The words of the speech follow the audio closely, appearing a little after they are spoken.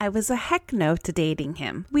I was a heck no to dating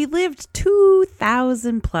him. We lived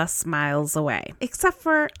 2,000 plus miles away, except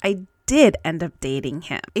for I did end up dating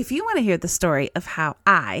him. If you want to hear the story of how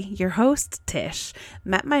I, your host Tish,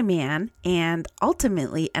 met my man and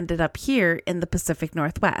ultimately ended up here in the Pacific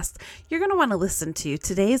Northwest, you're going to want to listen to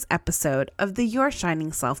today's episode of the Your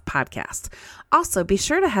Shining Self podcast. Also, be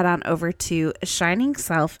sure to head on over to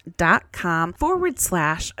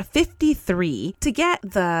shiningself.com/53 to get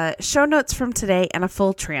the show notes from today and a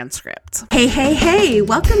full transcript. Hey,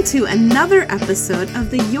 welcome to another episode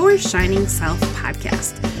of the Your Shining Self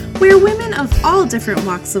podcast, where women of all different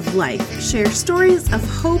walks of life share stories of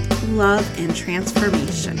hope, love, and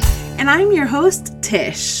transformation. And I'm your host,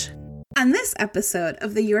 Tish. On this episode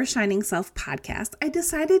of the Your Shining Self podcast, I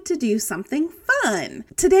decided to do something fun.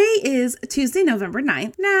 Today is Tuesday, November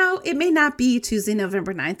 9th. Now, it may not be Tuesday,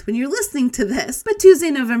 November 9th when you're listening to this, but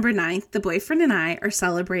Tuesday, November 9th, the boyfriend and I are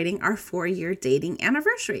celebrating our 4-year dating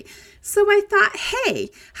anniversary. So I thought, hey,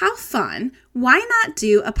 how fun. Why not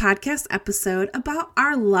do a podcast episode about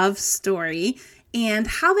our love story and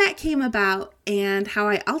how that came about and how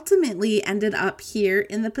I ultimately ended up here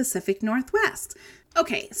in the Pacific Northwest?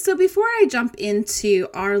 Okay, so before I jump into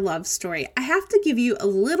our love story, I have to give you a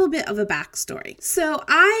little bit of a backstory. So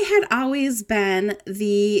I had always been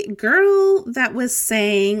the girl that was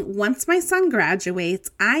saying, once my son graduates,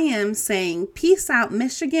 I am saying, peace out,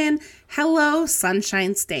 Michigan. Hello,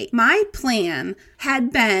 Sunshine State. My plan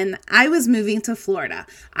had been, I was moving to Florida.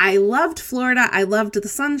 I loved Florida. I loved the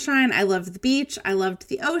sunshine. I loved the beach. I loved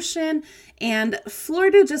the ocean. And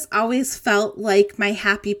Florida just always felt like my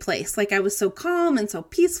happy place. Like I was so calm and so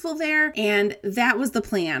peaceful there. And that was the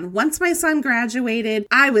plan. Once my son graduated,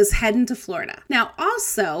 I was heading to Florida. Now,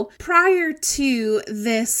 also, prior to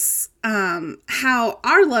this, how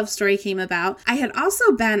our love story came about, I had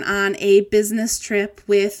also been on a business trip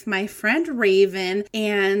with my friend Raven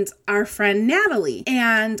and our friend Natalie.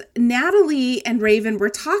 And Natalie and Raven were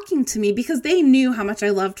talking to me because they knew how much I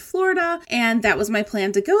loved Florida and that was my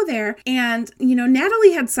plan to go there. And, you know,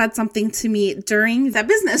 Natalie had said something to me during that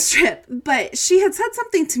business trip, but she had said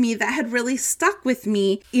something to me that had really stuck with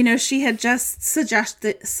me. You know, she had just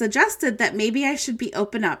suggested that maybe I should be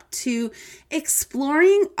open up to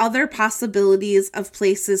exploring other possibilities of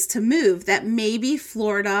places to move, that maybe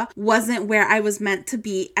Florida wasn't where I was meant to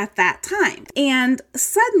be at that time. And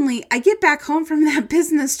suddenly I get back home from that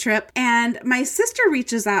business trip and my sister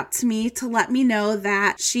reaches out to me to let me know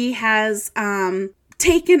that she has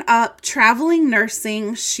taken up traveling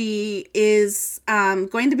nursing. She is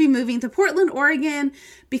going to be moving to Portland, Oregon,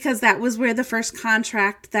 because that was where the first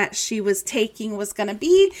contract that she was taking was going to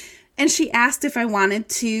be. And she asked if I wanted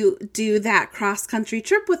to do that cross-country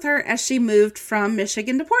trip with her as she moved from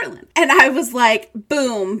Michigan to Portland. And I was like,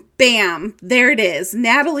 boom, bam, there it is.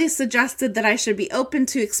 Natalie suggested that I should be open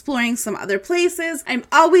to exploring some other places. I'm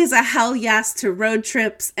always a hell yes to road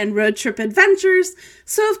trips and road trip adventures.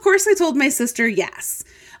 So of course I told my sister yes.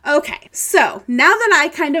 Okay, so now that I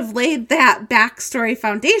kind of laid that backstory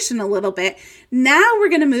foundation a little bit, now we're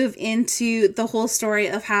going to move into the whole story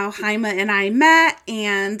of how Haima and I met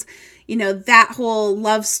and, you know, that whole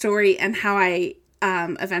love story and how I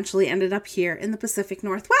eventually ended up here in the Pacific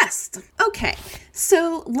Northwest. Okay,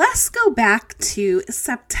 so let's go back to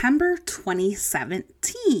September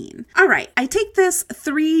 2017. All right, I take this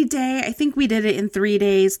 3-day, I think we did it in 3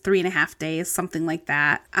 days, 3.5 days, something like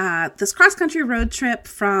that. This cross-country road trip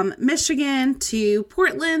from Michigan to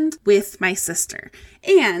Portland with my sister.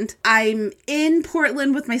 And I'm in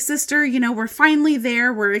Portland with my sister. You know, we're finally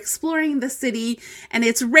there. We're exploring the city and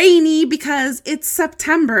it's rainy because it's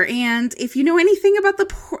September. And if you know anything about the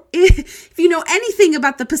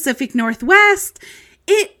Pacific Northwest,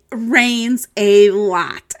 it rains a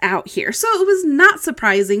lot out here. So it was not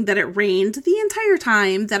surprising that it rained the entire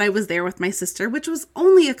time that I was there with my sister, which was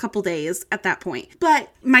only a couple days at that point.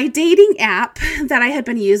 But my dating app that I had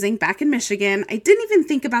been using back in Michigan, I didn't even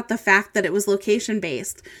think about the fact that it was location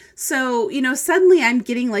based. So, you know, suddenly I'm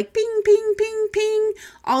getting like ping, ping, ping, ping,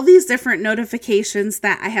 all these different notifications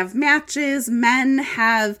that I have matches, men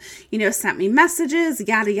have, you know, sent me messages,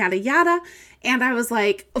 yada, yada, yada. And I was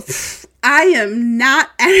like, I am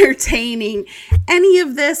not entertaining any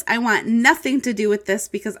of this. I want nothing to do with this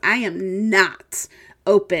because I am not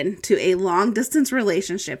open to a long distance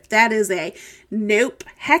relationship. That is a nope,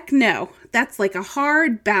 heck no. That's like a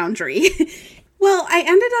hard boundary. Well, I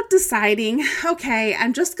ended up deciding, okay,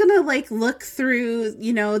 I'm just going to like look through,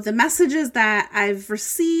 you know, the messages that I've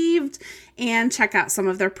received and check out some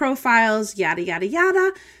of their profiles, yada, yada,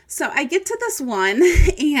 yada. So I get to this one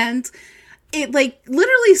and it like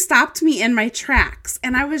literally stopped me in my tracks.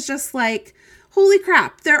 And I was just like, holy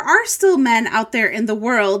crap, there are still men out there in the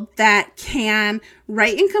world that can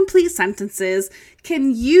write in complete sentences,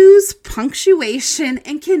 can use punctuation,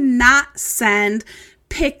 and cannot send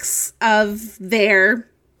pics of their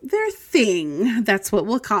thing. That's what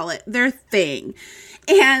we'll call it, their thing.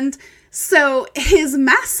 And so his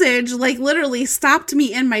message literally stopped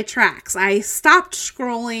me in my tracks. I stopped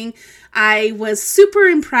scrolling. I was super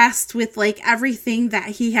impressed with everything that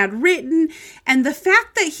he had written, and the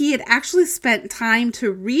fact that he had actually spent time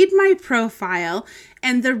to read my profile.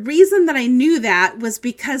 And the reason that I knew that was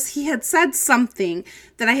because he had said something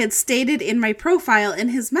that I had stated in my profile in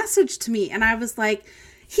his message to me. And I was like,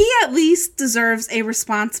 he at least deserves a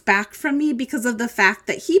response back from me because of the fact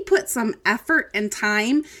that he put some effort and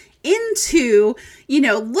time into,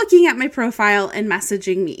 looking at my profile and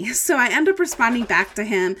messaging me. So I ended up responding back to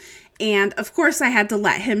him. And of course I had to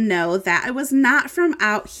let him know that I was not from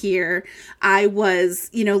out here. I was,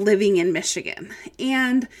 living in Michigan.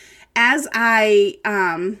 And as I,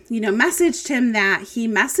 messaged him that, he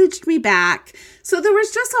messaged me back. So there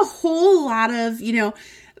was just a whole lot of,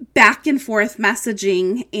 back and forth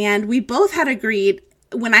messaging. And we both had agreed,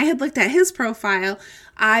 when I had looked at his profile,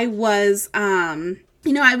 I was, I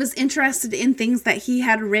was interested in things that he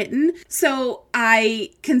had written. So I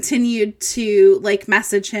continued to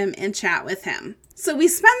message him and chat with him. So we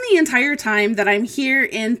spend the entire time that I'm here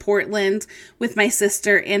in Portland with my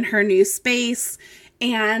sister in her new space.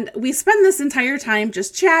 And we spend this entire time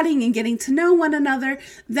just chatting and getting to know one another.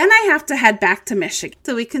 Then I have to head back to Michigan.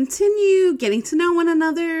 So we continue getting to know one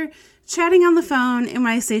another, chatting on the phone. And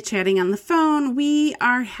when I say chatting on the phone, we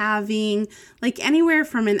are having anywhere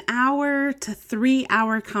from an hour to 3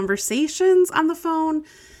 hour conversations on the phone.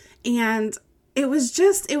 And it was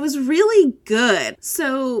really good.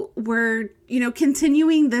 So we're,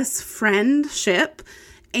 continuing this friendship.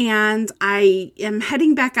 And I am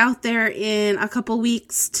heading back out there in a couple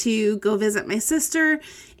weeks to go visit my sister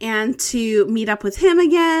and to meet up with him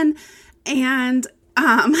again. And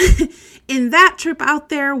in that trip out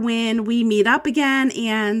there, when we meet up again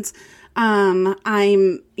and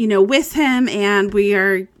I'm, with him and we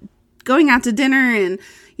are going out to dinner and,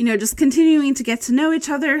 just continuing to get to know each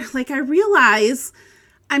other, I realize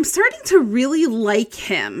I'm starting to really like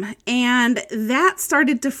him. And that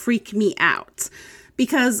started to freak me out.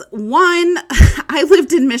 Because one, I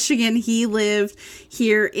lived in Michigan, he lived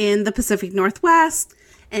here in the Pacific Northwest.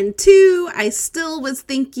 And two, I still was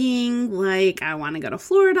thinking I want to go to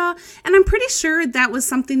Florida. And I'm pretty sure that was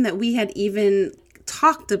something that we had even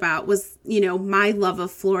talked about was, my love of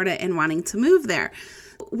Florida and wanting to move there.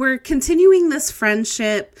 We're continuing this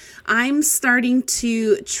friendship. I'm starting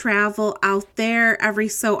to travel out there every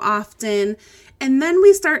so often. And then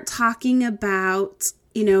we start talking about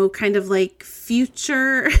kind of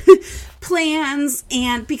future plans.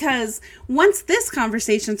 And because once this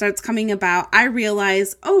conversation starts coming about, I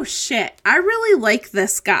realize, oh shit, I really like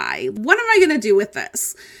this guy. What am I going to do with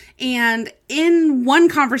this? And in one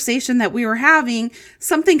conversation that we were having,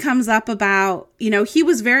 something comes up about, he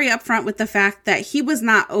was very upfront with the fact that he was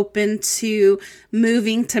not open to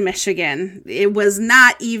moving to Michigan. It was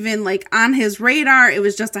not even on his radar. It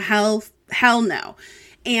was just a hell no.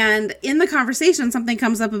 And in the conversation, something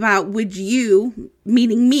comes up about, would you,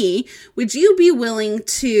 meaning me, would you be willing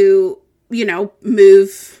to,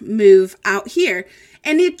 move out here?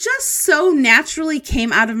 And it just so naturally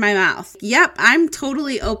came out of my mouth. Yep, I'm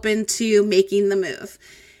totally open to making the move.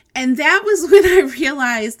 And that was when I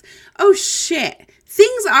realized, oh shit,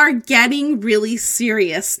 things are getting really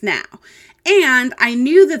serious now. And I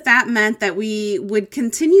knew that meant that we would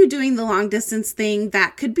continue doing the long distance thing.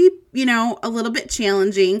 That could be, a little bit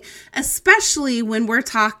challenging, especially when we're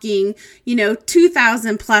talking,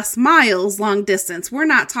 2,000 plus miles long distance. We're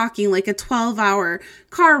not talking a 12-hour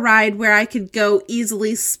car ride where I could go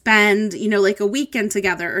easily spend, a weekend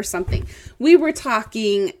together or something. We were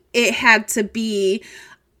talking, it had to be,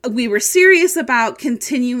 we were serious about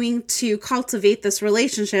continuing to cultivate this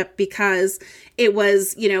relationship because it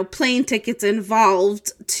was, plane tickets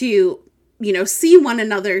involved to, see one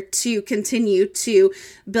another to continue to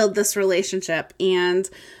build this relationship. And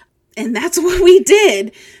that's what we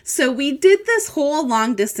did. So we did this whole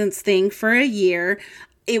long distance thing for a year.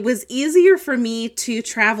 It was easier for me to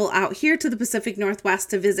travel out here to the Pacific Northwest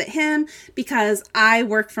to visit him because I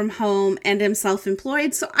work from home and am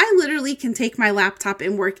self-employed. So I literally can take my laptop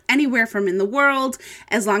and work anywhere from in the world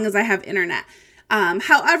as long as I have internet.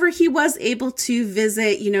 However, he was able to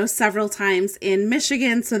visit, several times in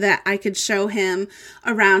Michigan so that I could show him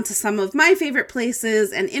around to some of my favorite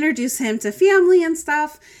places and introduce him to family and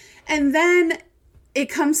stuff. And then it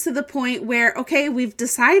comes to the point where, okay, we've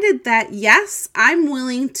decided that, yes, I'm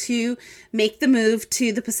willing to make the move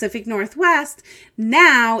to the Pacific Northwest.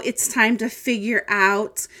 Now it's time to figure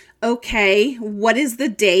out, okay, what is the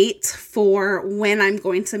date for when I'm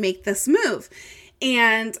going to make this move?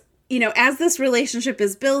 And as this relationship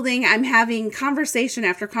is building, I'm having conversation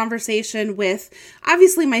after conversation with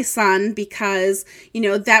obviously my son, because,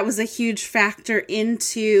 that was a huge factor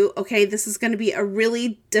into, okay, this is going to be a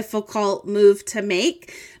really difficult move to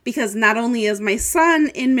make, because not only is my son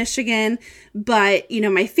in Michigan, but,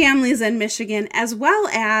 my family's in Michigan, as well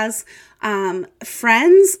as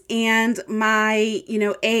friends and my,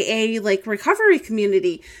 AA recovery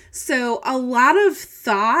community. So a lot of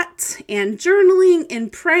thought and journaling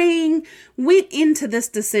and praying went into this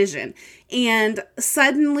decision. And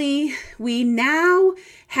suddenly we now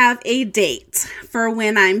have a date for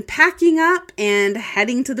when I'm packing up and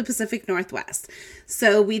heading to the Pacific Northwest.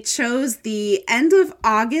 So we chose the end of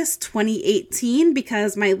August 2018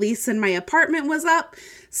 because my lease in my apartment was up.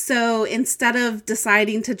 So instead of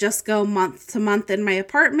deciding to just go month to month in my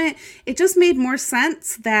apartment, it just made more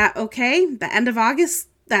sense that, okay, the end of August,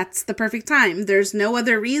 that's the perfect time. There's no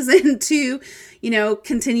other reason to,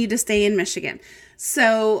 continue to stay in Michigan.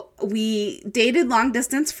 So we dated long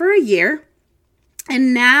distance for a year.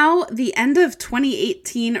 And now the end of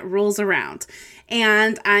 2018 rolls around.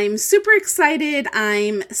 And I'm super excited.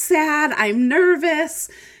 I'm sad. I'm nervous.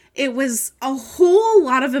 It was a whole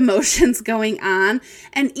lot of emotions going on.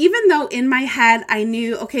 And even though in my head I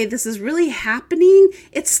knew, okay, this is really happening,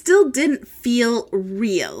 it still didn't feel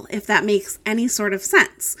real, if that makes any sort of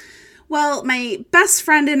sense. Well, my best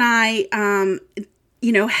friend and I,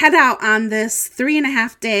 head out on this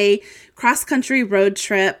 3.5-day cross-country road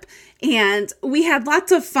trip. And we had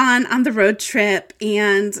lots of fun on the road trip,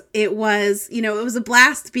 and it was a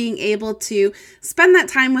blast being able to spend that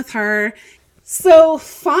time with her. So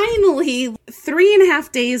finally,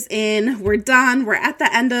 3.5 days in, we're done. We're at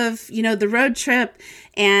the end of, the road trip,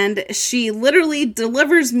 and she literally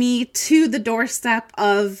delivers me to the doorstep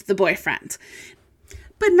of the boyfriend.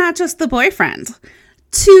 But not just the boyfriend.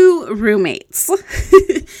 2 roommates.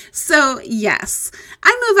 So yes,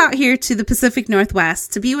 I move out here to the Pacific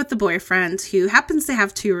Northwest to be with the boyfriend who happens to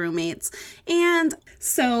have 2 roommates. And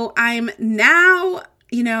so I'm now,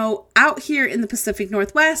 out here in the Pacific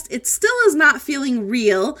Northwest. It still is not feeling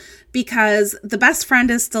real because the best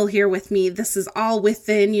friend is still here with me. This is all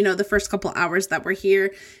within, the first couple hours that we're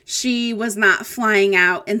here. She was not flying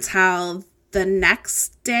out until the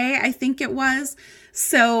next day, I think it was.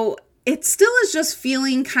 So it still is just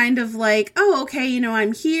feeling kind of like, oh, okay,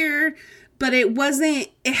 I'm here, but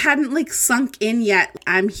it hadn't sunk in yet.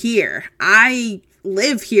 I'm here. I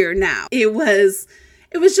live here now. It was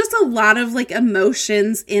just a lot of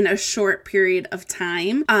emotions in a short period of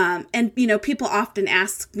time. And people often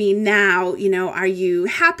ask me now, are you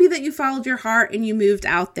happy that you followed your heart and you moved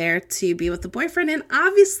out there to be with the boyfriend? And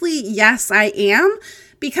obviously, yes, I am.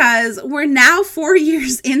 Because we're now 4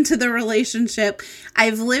 years into the relationship.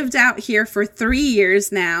 I've lived out here for 3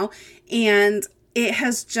 years now, and it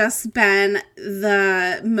has just been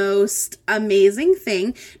the most amazing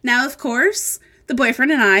thing. Now, of course, the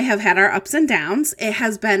boyfriend and I have had our ups and downs. It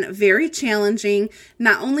has been very challenging,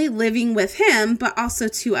 not only living with him, but also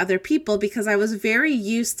 2 other people, because I was very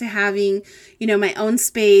used to having, my own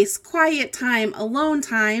space, quiet time, alone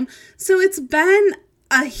time. So it's been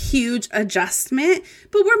a huge adjustment,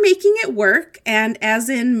 but we're making it work. And as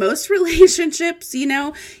in most relationships,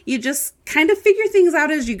 you just kind of figure things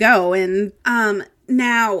out as you go. And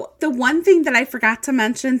now, the one thing that I forgot to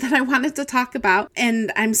mention that I wanted to talk about,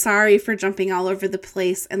 and I'm sorry for jumping all over the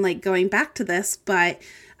place and going back to this, but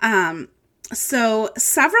so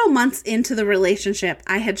several months into the relationship,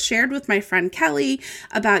 I had shared with my friend Kelly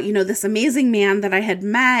about, this amazing man that I had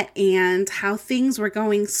met and how things were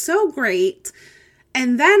going so great.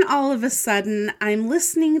 And then all of a sudden, I'm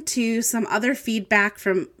listening to some other feedback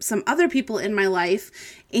from some other people in my life.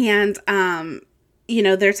 And,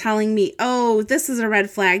 they're telling me, oh, this is a red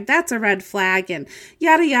flag, that's a red flag, and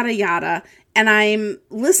yada, yada, yada. And I'm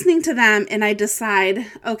listening to them and I decide,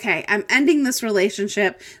 okay, I'm ending this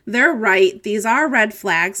relationship. They're right. These are red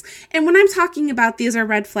flags. And when I'm talking about these are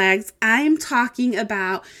red flags, I'm talking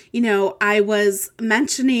about, I was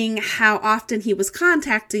mentioning how often he was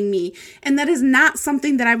contacting me. And that is not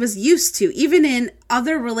something that I was used to. Even in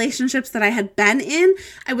other relationships that I had been in,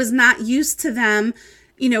 I was not used to them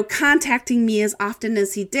contacting me as often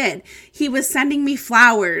as he did. He was sending me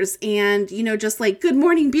flowers and, just good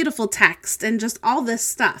morning, beautiful text and just all this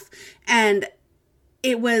stuff. And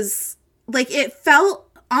it was it felt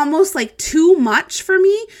almost like too much for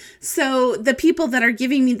me. So the people that are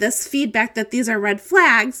giving me this feedback that these are red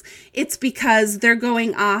flags, it's because they're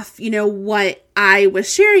going off, what I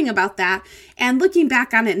was sharing about that. And looking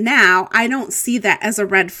back on it now, I don't see that as a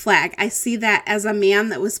red flag. I see that as a man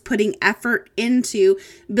that was putting effort into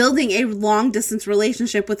building a long distance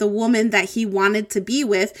relationship with a woman that he wanted to be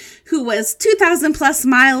with, who was 2,000 plus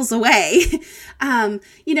miles away.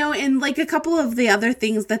 And like a couple of the other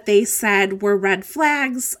things that they said were red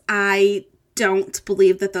flags, I don't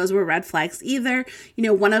believe that those were red flags either.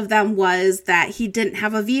 One of them was that he didn't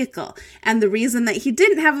have a vehicle. And the reason that he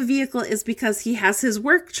didn't have a vehicle is because he has his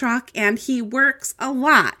work truck and he works a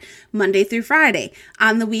lot Monday through Friday.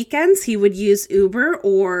 On the weekends, he would use Uber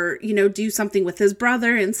or, do something with his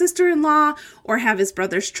brother and sister-in-law or have his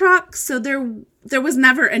brother's truck. So there was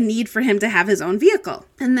never a need for him to have his own vehicle.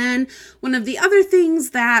 And then one of the other things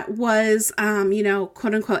that was,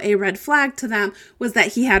 quote unquote, a red flag to them was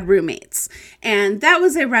that he had roommates. And that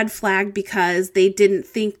was a red flag because they didn't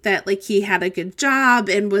think that like he had a good job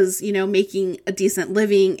and was, making a decent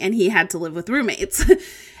living and he had to live with roommates.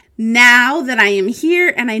 Now that I am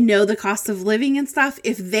here and I know the cost of living and stuff,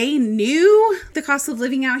 if they knew the cost of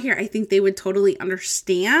living out here, I think they would totally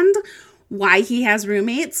understand why he has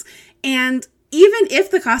roommates. And even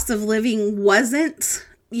if the cost of living wasn't,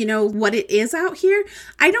 what it is out here,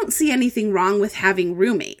 I don't see anything wrong with having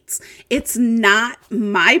roommates. It's not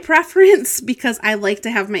my preference because I like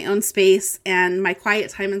to have my own space and my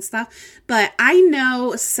quiet time and stuff. But I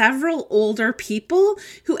know several older people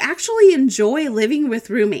who actually enjoy living with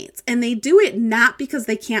roommates, and they do it not because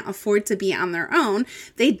they can't afford to be on their own.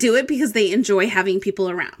 They do it because they enjoy having people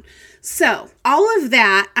around. So all of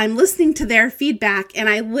that, I'm listening to their feedback and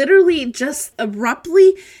I literally just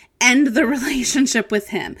abruptly end the relationship with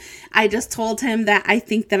him. I just told him that I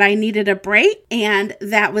think that I needed a break and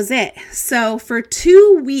that was it. So for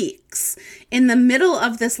 2 weeks in the middle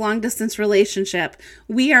of this long distance relationship,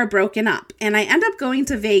 we are broken up and I end up going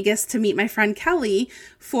to Vegas to meet my friend Kelly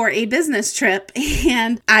for a business trip.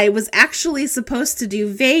 And I was actually supposed to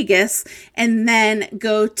do Vegas and then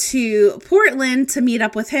go to Portland to meet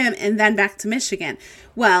up with him and then back to Michigan.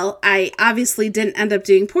 Well, I obviously didn't end up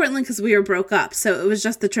doing Portland because we were broke up. So it was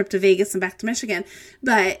just the trip to Vegas and back to Michigan.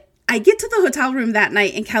 But I get to the hotel room that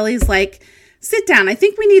night and Kelly's like, sit down. I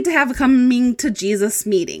think we need to have a coming to Jesus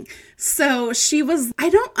meeting. So she was, I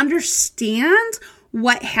don't understand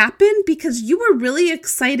what happened because you were really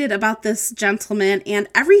excited about this gentleman and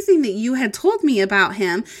everything that you had told me about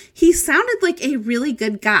him. He sounded like a really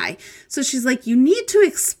good guy. So she's like, you need to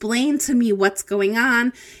explain to me what's going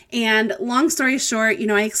on. And long story short,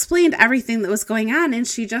 I explained everything that was going on. And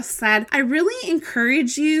she just said, I really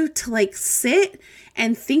encourage you to sit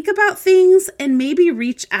and think about things and maybe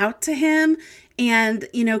reach out to him and,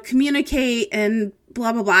 communicate and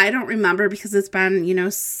blah, blah, blah. I don't remember because it's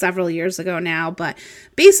been, several years ago now. But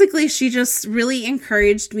basically, she just really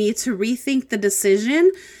encouraged me to rethink the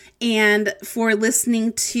decision and for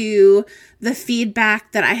listening to the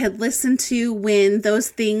feedback that I had listened to when those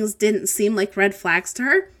things didn't seem like red flags to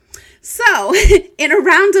her. So in a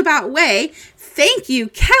roundabout way, thank you,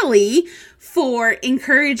 Kelly, for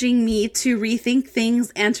encouraging me to rethink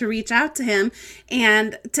things and to reach out to him,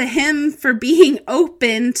 and to him for being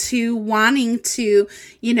open to wanting to,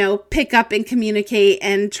 pick up and communicate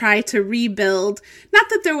and try to rebuild. Not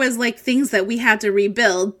that there was things that we had to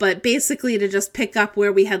rebuild, but basically to just pick up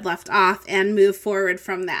where we had left off and move forward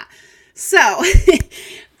from that. So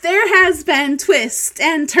there has been twists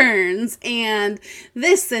and turns and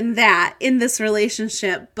this and that in this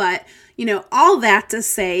relationship, but all that to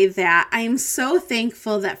say that I'm so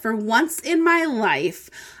thankful that for once in my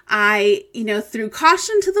life, I, threw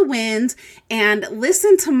caution to the wind and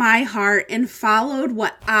listened to my heart and followed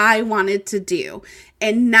what I wanted to do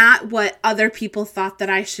and not what other people thought that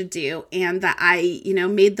I should do. And that I,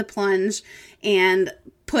 made the plunge and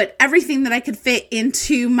put everything that I could fit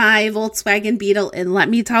into my Volkswagen Beetle. And let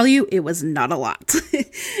me tell you, it was not a lot.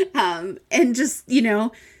 And just,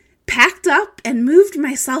 packed up and moved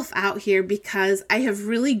myself out here because I have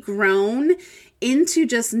really grown into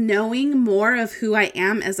just knowing more of who I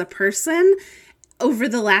am as a person over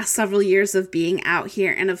the last several years of being out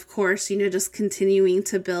here. And of course, just continuing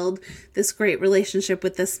to build this great relationship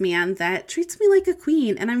with this man that treats me like a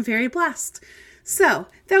queen, and I'm very blessed. So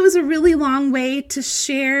that was a really long way to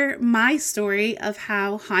share my story of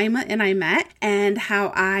how Haima and I met and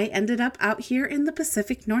how I ended up out here in the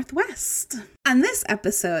Pacific Northwest. On this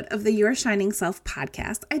episode of the Your Shining Self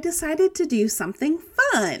podcast, I decided to do something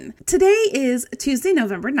fun. Today is Tuesday,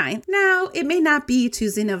 November 9th. Now, it may not be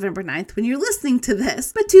Tuesday, November 9th when you're listening to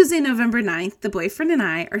this, but Tuesday, November 9th, the boyfriend and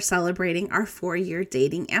I are celebrating our 4-year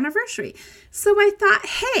dating anniversary. So I thought,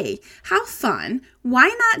 hey, how fun.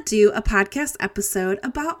 Why not do a podcast episode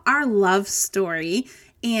about our love story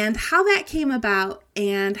and how that came about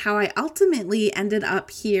and how I ultimately ended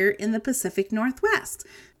up here in the Pacific Northwest?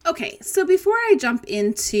 Okay, so before I jump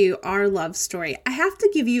into our love story, I have to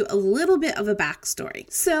give you a little bit of a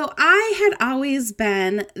backstory. So I had always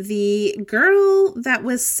been the girl that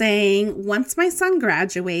was saying, once my son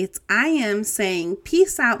graduates, I am saying,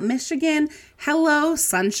 peace out, Michigan. Hello,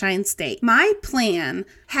 Sunshine State. My plan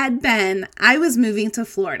had been, I was moving to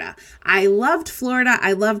Florida. I loved Florida.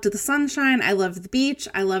 I loved the sunshine. I loved the beach.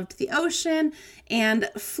 I loved the ocean. And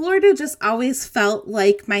Florida just always felt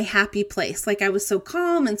like my happy place. Like I was so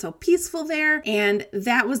calm and so peaceful there. And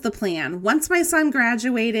that was the plan. Once my son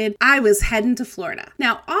graduated, I was heading to Florida.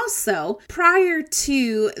 Now, also, prior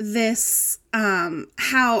to this,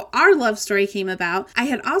 how our love story came about, I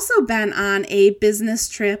had also been on a business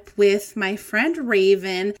trip with my friend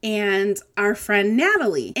Raven and our friend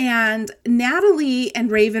Natalie. And Natalie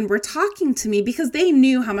and Raven were talking to me because they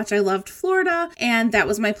knew how much I loved Florida and that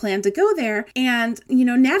was my plan to go there. And,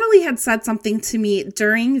 Natalie had said something to me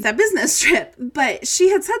during that business trip, but she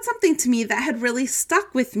had said something to me that had really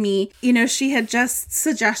stuck with me. She had just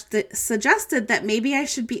suggested that maybe I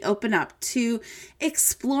should be open up to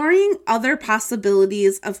exploring other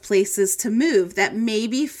possibilities of places to move, that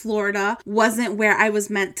maybe Florida wasn't where I was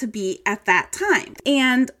meant to be at that time.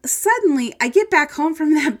 And suddenly I get back home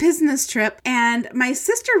from that business trip and my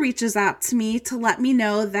sister reaches out to me to let me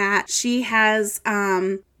know that she has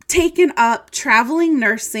taken up traveling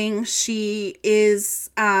nursing. She is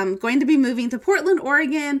going to be moving to Portland,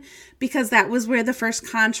 Oregon, because that was where the first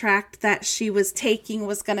contract that she was taking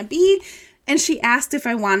was going to be. And she asked if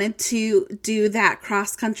I wanted to do that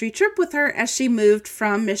cross-country trip with her as she moved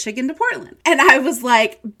from Michigan to Portland. And I was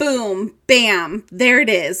like, boom, bam, there it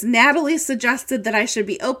is. Natalie suggested that I should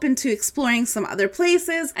be open to exploring some other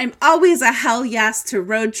places. I'm always a hell yes to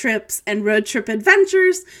road trips and road trip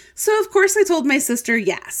adventures. So of course I told my sister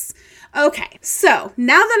yes. Okay, so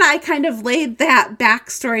now that I kind of laid that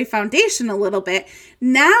backstory foundation a little bit,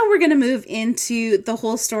 now we're going to move into the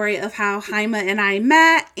whole story of how Haima and I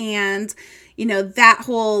met and, that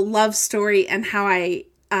whole love story and how I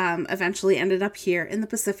eventually ended up here in the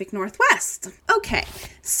Pacific Northwest. Okay,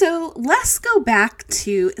 so let's go back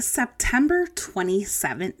to September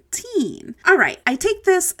 2017. All right, I take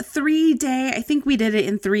this 3-day, I think we did it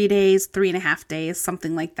in 3 days, 3.5 days,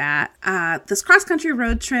 something like that. This cross-country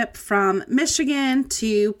road trip from Michigan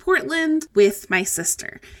to Portland with my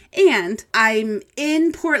sister. And I'm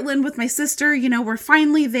in Portland with my sister, we're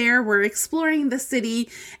finally there, we're exploring the city,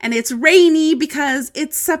 and it's rainy because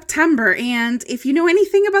it's September. And if you know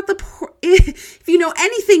anything about the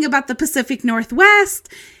Pacific Northwest,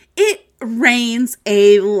 it rains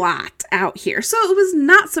a lot out here. So it was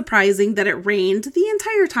not surprising that it rained the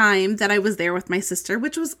entire time that I was there with my sister,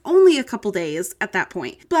 which was only a couple days at that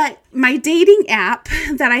point. But my dating app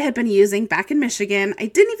that I had been using back in Michigan, I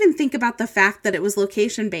didn't even think about the fact that it was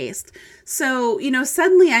location based. So,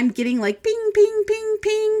 suddenly I'm getting like ping, ping, ping,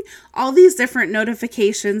 ping, all these different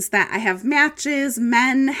notifications that I have matches,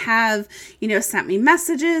 men have, sent me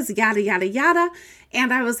messages, yada, yada, yada.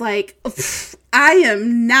 And I was like, I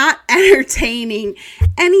am not entertaining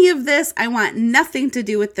any of this. I want nothing to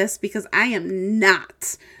do with this because I am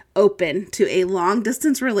not open to a long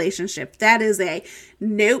distance relationship. That is a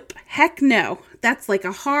nope, heck no. That's like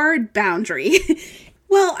a hard boundary.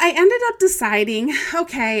 Well, I ended up deciding,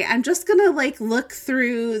 okay, I'm just going to look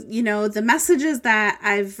through, the messages that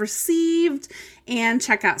I've received and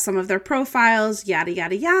check out some of their profiles, yada,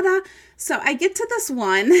 yada, yada. So I get to this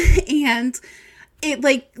one and it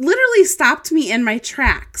literally stopped me in my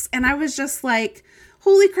tracks. And I was just like,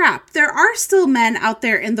 holy crap, there are still men out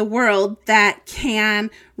there in the world that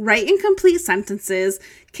can write in complete sentences,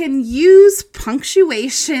 can use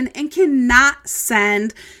punctuation, and cannot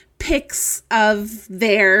send pics of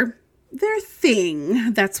their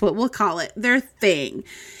thing. That's what we'll call it, their thing.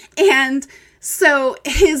 And So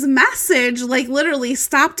his message like literally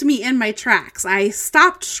stopped me in my tracks. I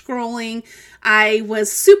stopped scrolling. I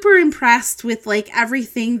was super impressed with like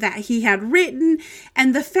everything that he had written,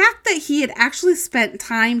 and the fact that he had actually spent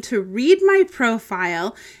time to read my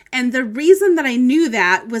profile. And the reason that I knew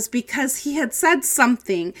that was because he had said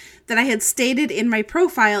something that I had stated in my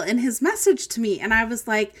profile in his message to me. And I was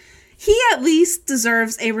like, he at least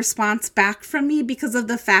deserves a response back from me because of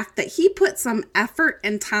the fact that he put some effort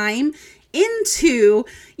and time into,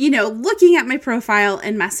 looking at my profile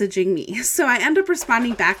and messaging me. So I ended up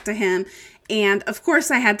responding back to him. And of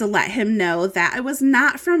course I had to let him know that I was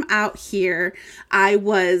not from out here. I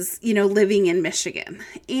was, living in Michigan.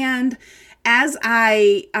 And as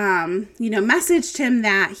I, messaged him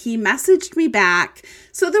that, he messaged me back.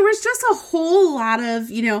 So there was just a whole lot of,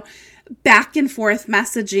 back and forth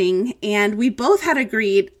messaging. And we both had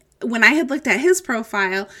agreed when I had looked at his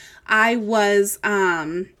profile, I was,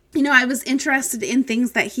 I was interested in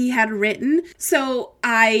things that he had written. So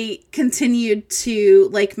I continued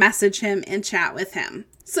to message him and chat with him.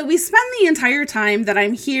 So we spend the entire time that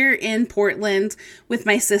I'm here in Portland with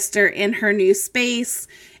my sister in her new space.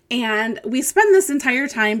 And we spend this entire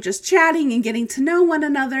time just chatting and getting to know one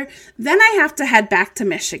another. Then I have to head back to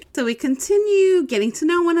Michigan. So we continue getting to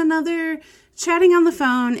know one another, chatting on the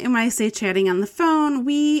phone. And when I say chatting on the phone,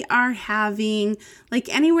 we are having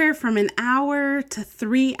anywhere from an hour to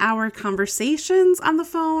 3 hour conversations on the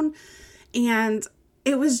phone. And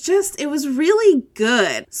it was really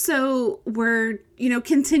good. So we're,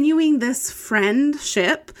 continuing this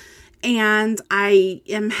friendship. And I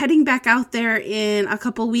am heading back out there in a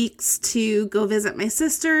couple weeks to go visit my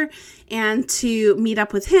sister and to meet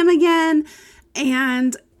up with him again.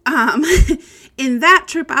 And in that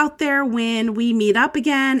trip out there, when we meet up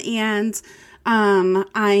again and I'm,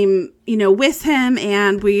 with him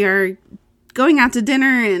and we are going out to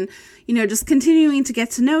dinner and, just continuing to get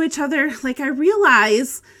to know each other, I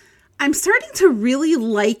realize I'm starting to really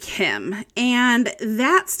like him. And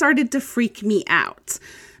that started to freak me out.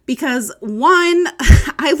 Because one,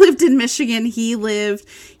 I lived in Michigan, he lived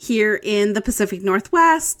here in the Pacific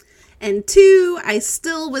Northwest. And two, I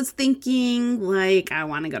still was thinking I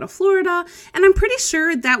want to go to Florida. And I'm pretty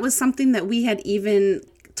sure that was something that we had even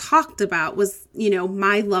talked about was,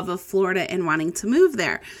 my love of Florida and wanting to move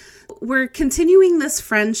there. We're continuing this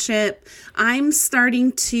friendship. I'm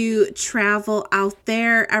starting to travel out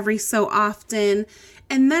there every so often.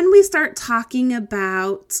 And then we start talking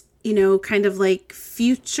about kind of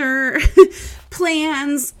future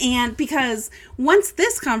plans. And because once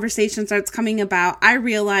this conversation starts coming about, I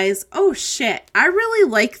realize, oh shit, I really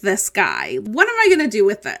like this guy. What am I going to do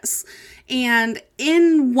with this? And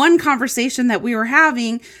in one conversation that we were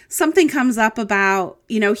having, something comes up about,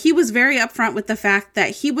 he was very upfront with the fact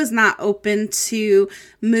that he was not open to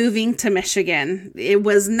moving to Michigan. It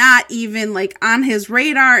was not even on his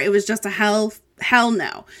radar. It was just a hell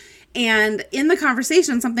no. And in the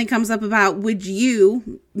conversation, something comes up about, would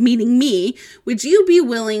you, meaning me, would you be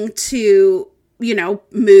willing to,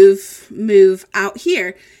 move out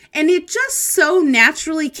here? And it just so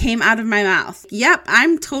naturally came out of my mouth. Yep,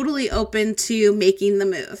 I'm totally open to making the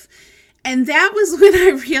move. And that was when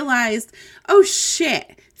I realized, oh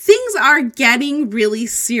shit, things are getting really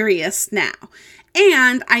serious now.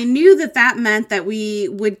 And I knew that meant that we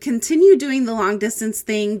would continue doing the long distance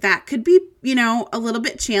thing that could be, a little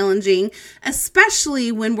bit challenging,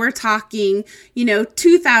 especially when we're talking,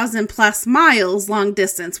 2,000 plus miles long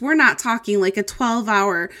distance. We're not talking a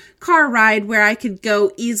 12-hour car ride where I could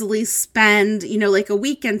go easily spend, a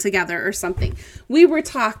weekend together or something. We were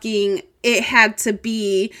talking, it had to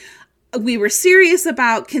be, we were serious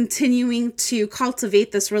about continuing to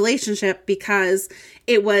cultivate this relationship because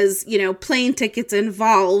it was, plane tickets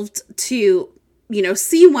involved to,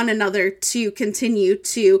 see one another to continue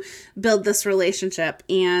to build this relationship.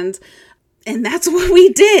 And that's what we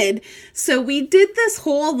did. So we did this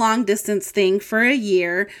whole long distance thing for a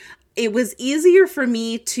year. It was easier for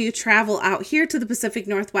me to travel out here to the Pacific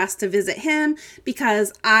Northwest to visit him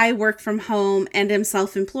because I work from home and am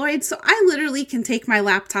self-employed. So I literally can take my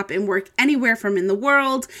laptop and work anywhere from in the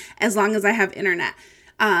world as long as I have internet.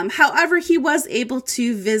 However, he was able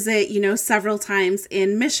to visit, several times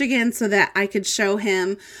in Michigan so that I could show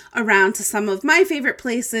him around to some of my favorite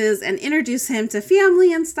places and introduce him to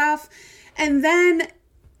family and stuff. And then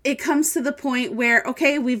it comes to the point where,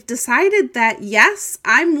 okay, we've decided that, yes,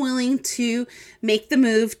 I'm willing to make the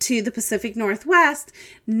move to the Pacific Northwest.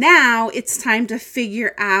 Now it's time to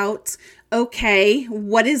figure out, okay,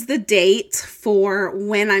 what is the date for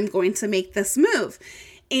when I'm going to make this move?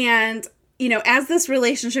 And, as this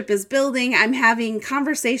relationship is building, I'm having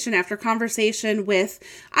conversation after conversation with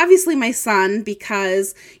obviously my son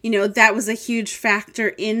because, that was a huge factor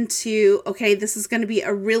into, okay, this is going to be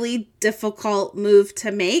a really difficult move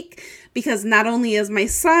to make because not only is my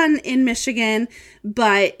son in Michigan,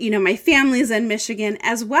 but, my family's in Michigan,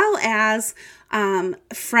 as well as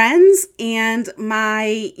friends and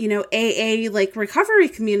my, AA recovery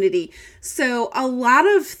community. So a lot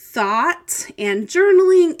of thought and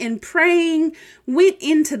journaling and praying went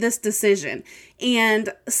into this decision.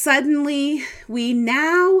 And suddenly we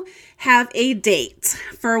now have a date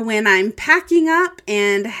for when I'm packing up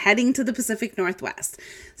and heading to the Pacific Northwest.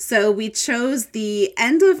 So we chose the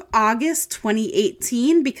end of August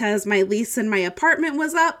 2018 because my lease in my apartment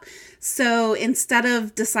was up. So instead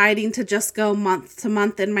of deciding to just go month to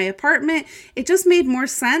month in my apartment, it just made more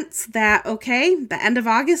sense that, okay, the end of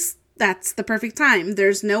August, that's the perfect time.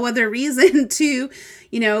 There's no other reason to,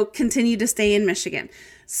 continue to stay in Michigan.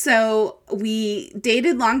 So we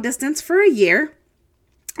dated long distance for a year.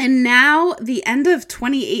 And now the end of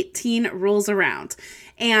 2018 rolls around.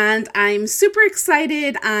 And I'm super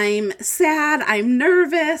excited. I'm sad. I'm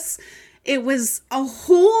nervous. It was a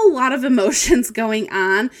whole lot of emotions going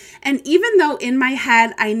on. And even though in my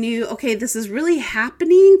head I knew, okay, this is really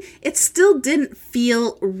happening, it still didn't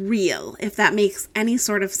feel real, if that makes any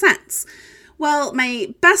sort of sense. Well,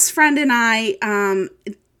 my best friend and I,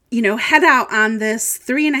 head out on this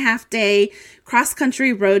 3.5-day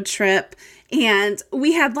cross-country road trip. And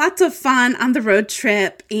we had lots of fun on the road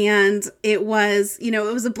trip. And it was,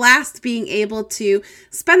 it was a blast being able to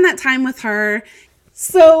spend that time with her.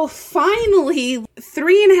 So finally,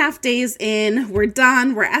 3.5 days in, we're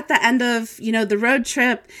done. We're at the end of, the road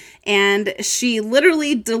trip, and she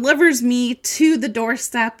literally delivers me to the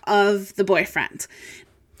doorstep of the boyfriend.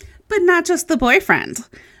 But not just the boyfriend,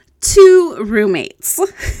 2 roommates.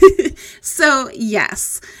 So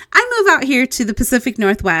yes, I move out here to the Pacific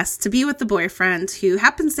Northwest to be with the boyfriend who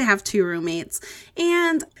happens to have 2 roommates.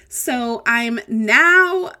 And so I'm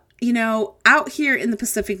now out here in the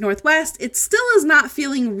Pacific Northwest. It still is not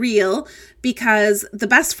feeling real because the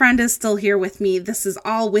best friend is still here with me. This is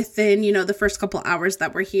all within, the first couple hours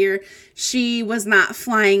that we're here. She was not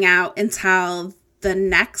flying out until the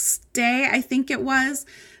next day, I think it was.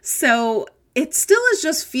 So it still is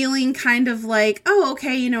just feeling kind of like, oh,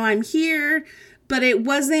 okay, I'm here, but it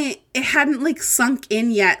hadn't sunk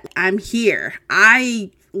in yet. I'm here.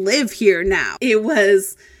 I live here now. It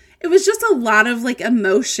was just a lot of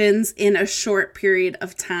emotions in a short period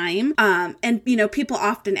of time. And people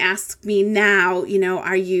often ask me now,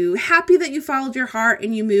 are you happy that you followed your heart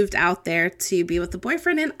and you moved out there to be with the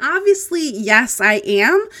boyfriend? And obviously, yes, I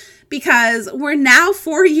am, because we're now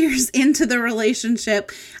 4 years into the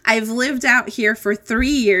relationship. I've lived out here for 3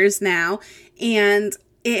 years now, and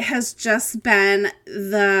it has just been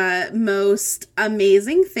the most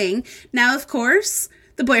amazing thing. Now, of course,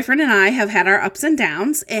 the boyfriend and I have had our ups and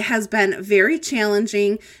downs. It has been very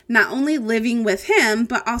challenging, not only living with him,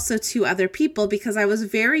 but also 2 other people, because I was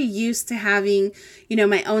very used to having,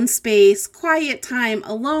 my own space, quiet time,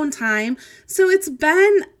 alone time. So it's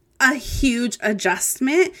been a huge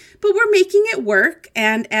adjustment, but we're making it work.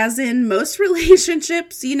 And as in most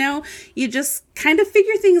relationships, you just kind of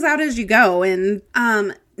figure things out as you go. And,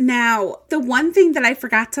 now, the one thing that I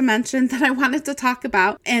forgot to mention that I wanted to talk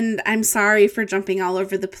about, and I'm sorry for jumping all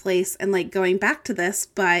over the place and going back to this,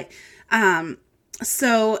 but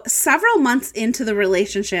so several months into the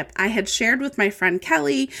relationship, I had shared with my friend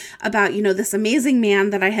Kelly about, this amazing man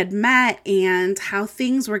that I had met and how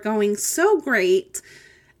things were going so great.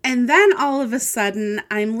 And then all of a sudden,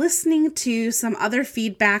 I'm listening to some other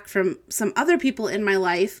feedback from some other people in my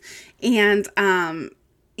life, and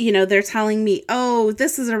they're telling me, oh,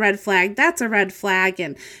 this is a red flag, that's a red flag,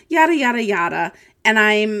 and yada, yada, yada. And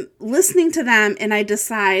I'm listening to them and I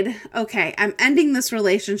decide, okay, I'm ending this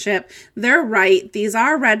relationship. They're right. These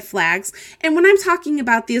are red flags. And when I'm talking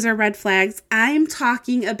about these are red flags, I'm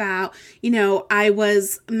talking about, I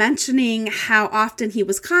was mentioning how often he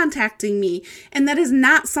was contacting me. And that is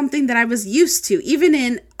not something that I was used to. Even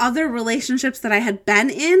in other relationships that I had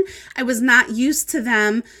been in, I was not used to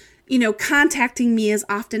them contacting me as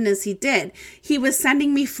often as he did. He was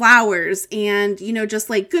sending me flowers and, just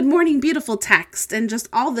good morning, beautiful text and just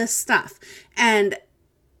all this stuff. And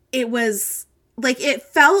it was it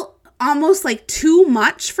felt almost too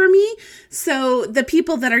much for me. So the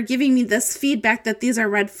people that are giving me this feedback that these are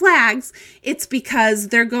red flags, it's because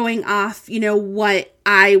they're going off, what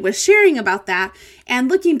I was sharing about that. And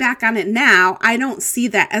looking back on it now, I don't see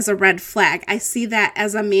that as a red flag. I see that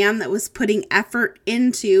as a man that was putting effort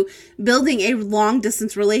into building a long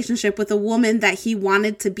distance relationship with a woman that he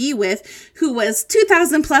wanted to be with, who was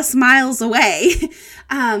 2,000 plus miles away.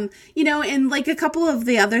 And like a couple of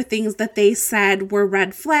the other things that they said were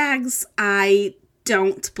red flags, I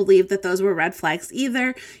don't believe that those were red flags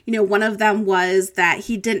either. One of them was that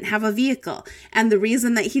he didn't have a vehicle. And the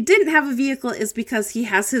reason that he didn't have a vehicle is because he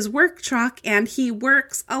has his work truck and he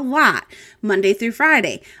works a lot, Monday through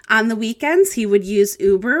Friday. On the weekends, he would use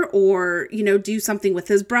Uber or, do something with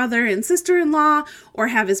his brother and sister-in-law or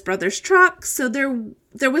have his brother's truck. So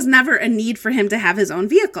there was never a need for him to have his own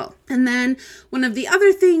vehicle. And then one of the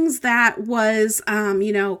other things that was,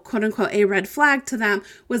 quote unquote, a red flag to them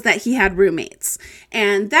was that he had roommates.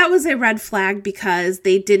 And that was a red flag because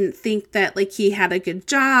they didn't think that like he had a good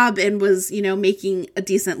job and was, making a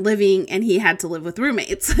decent living and he had to live with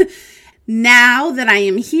roommates. Now that I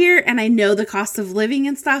am here and I know the cost of living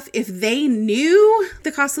and stuff, if they knew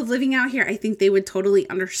the cost of living out here, I think they would totally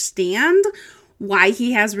understand why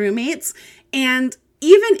he has roommates. And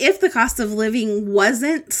even if the cost of living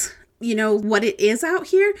wasn't, what it is out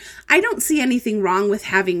here, I don't see anything wrong with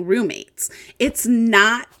having roommates. It's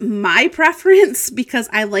not my preference because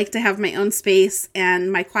I like to have my own space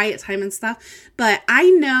and my quiet time and stuff. But I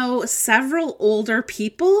know several older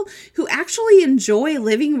people who actually enjoy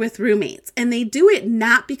living with roommates, and they do it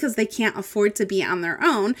not because they can't afford to be on their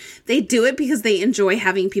own. They do it because they enjoy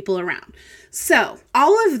having people around. So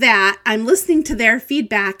all of that, I'm listening to their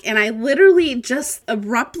feedback, and I literally just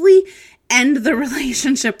abruptly end the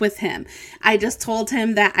relationship with him. I just told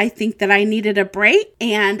him that I think that I needed a break,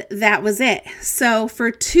 and that was it. So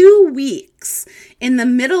for 2 weeks, in the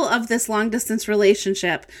middle of this long distance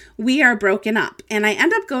relationship, we are broken up. And I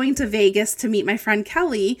end up going to Vegas to meet my friend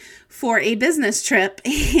Kelly for a business trip.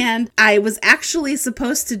 And I was actually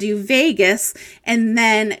supposed to do Vegas and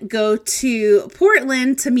then go to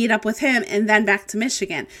Portland to meet up with him and then back to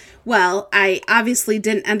Michigan. Well, I obviously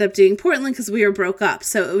didn't end up doing Portland because we were broke up.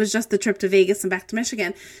 So it was just the trip to Vegas and back to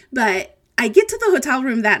Michigan. But I get to the hotel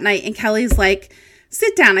room that night and Kelly's like,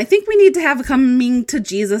 sit down. I think we need to have a coming to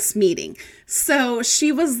Jesus meeting. So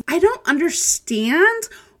she was, I don't understand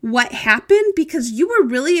what happened because you were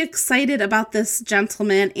really excited about this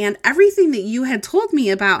gentleman and everything that you had told me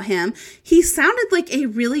about him. He sounded like a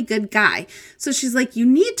really good guy. So she's like, you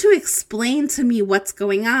need to explain to me what's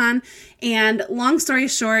going on. And long story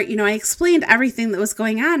short, I explained everything that was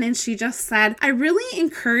going on. And she just said, I really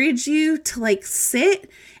encourage you to sit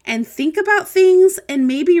and think about things and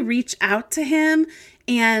maybe reach out to him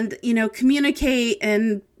and, communicate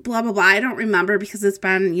and blah, blah, blah. I don't remember because it's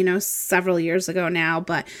been, several years ago now.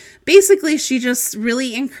 But basically, she just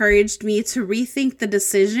really encouraged me to rethink the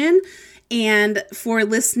decision and for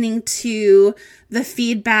listening to the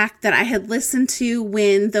feedback that I had listened to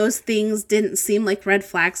when those things didn't seem like red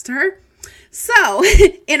flags to her. So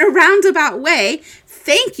in a roundabout way,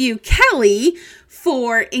 thank you, Kelly,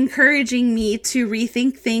 for encouraging me to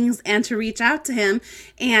rethink things and to reach out to him,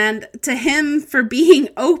 and to him for being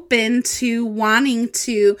open to wanting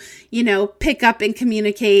to, pick up and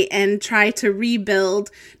communicate and try to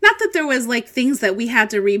rebuild. Not that there was things that we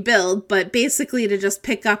had to rebuild, but basically to just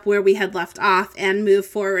pick up where we had left off and move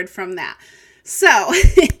forward from that. So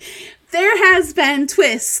there has been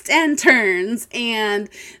twists and turns and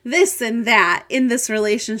this and that in this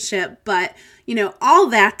relationship, but all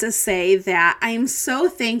that to say that I'm so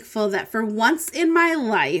thankful that for once in my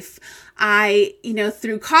life, I,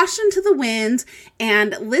 threw caution to the wind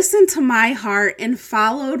and listened to my heart and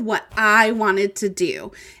followed what I wanted to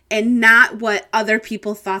do and not what other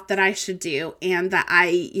people thought that I should do. And that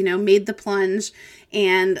I, made the plunge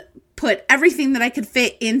and put everything that I could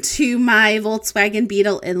fit into my Volkswagen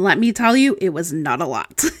Beetle. And let me tell you, it was not a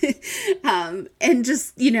lot. And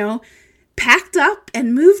just, packed up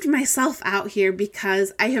and moved myself out here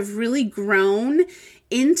because I have really grown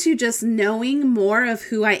into just knowing more of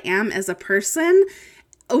who I am as a person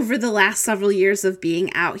over the last several years of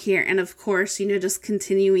being out here. And of course, just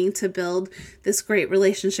continuing to build this great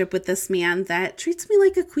relationship with this man that treats me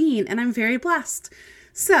like a queen, and I'm very blessed.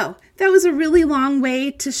 So that was a really long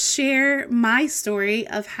way to share my story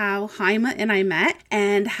of how Haima and I met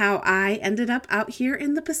and how I ended up out here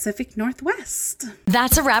in the Pacific Northwest.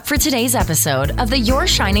 That's a wrap for today's episode of the Your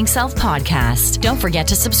Shining Self podcast. Don't forget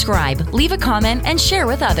to subscribe, leave a comment, and share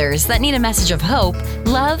with others that need a message of hope,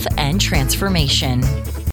 love, and transformation.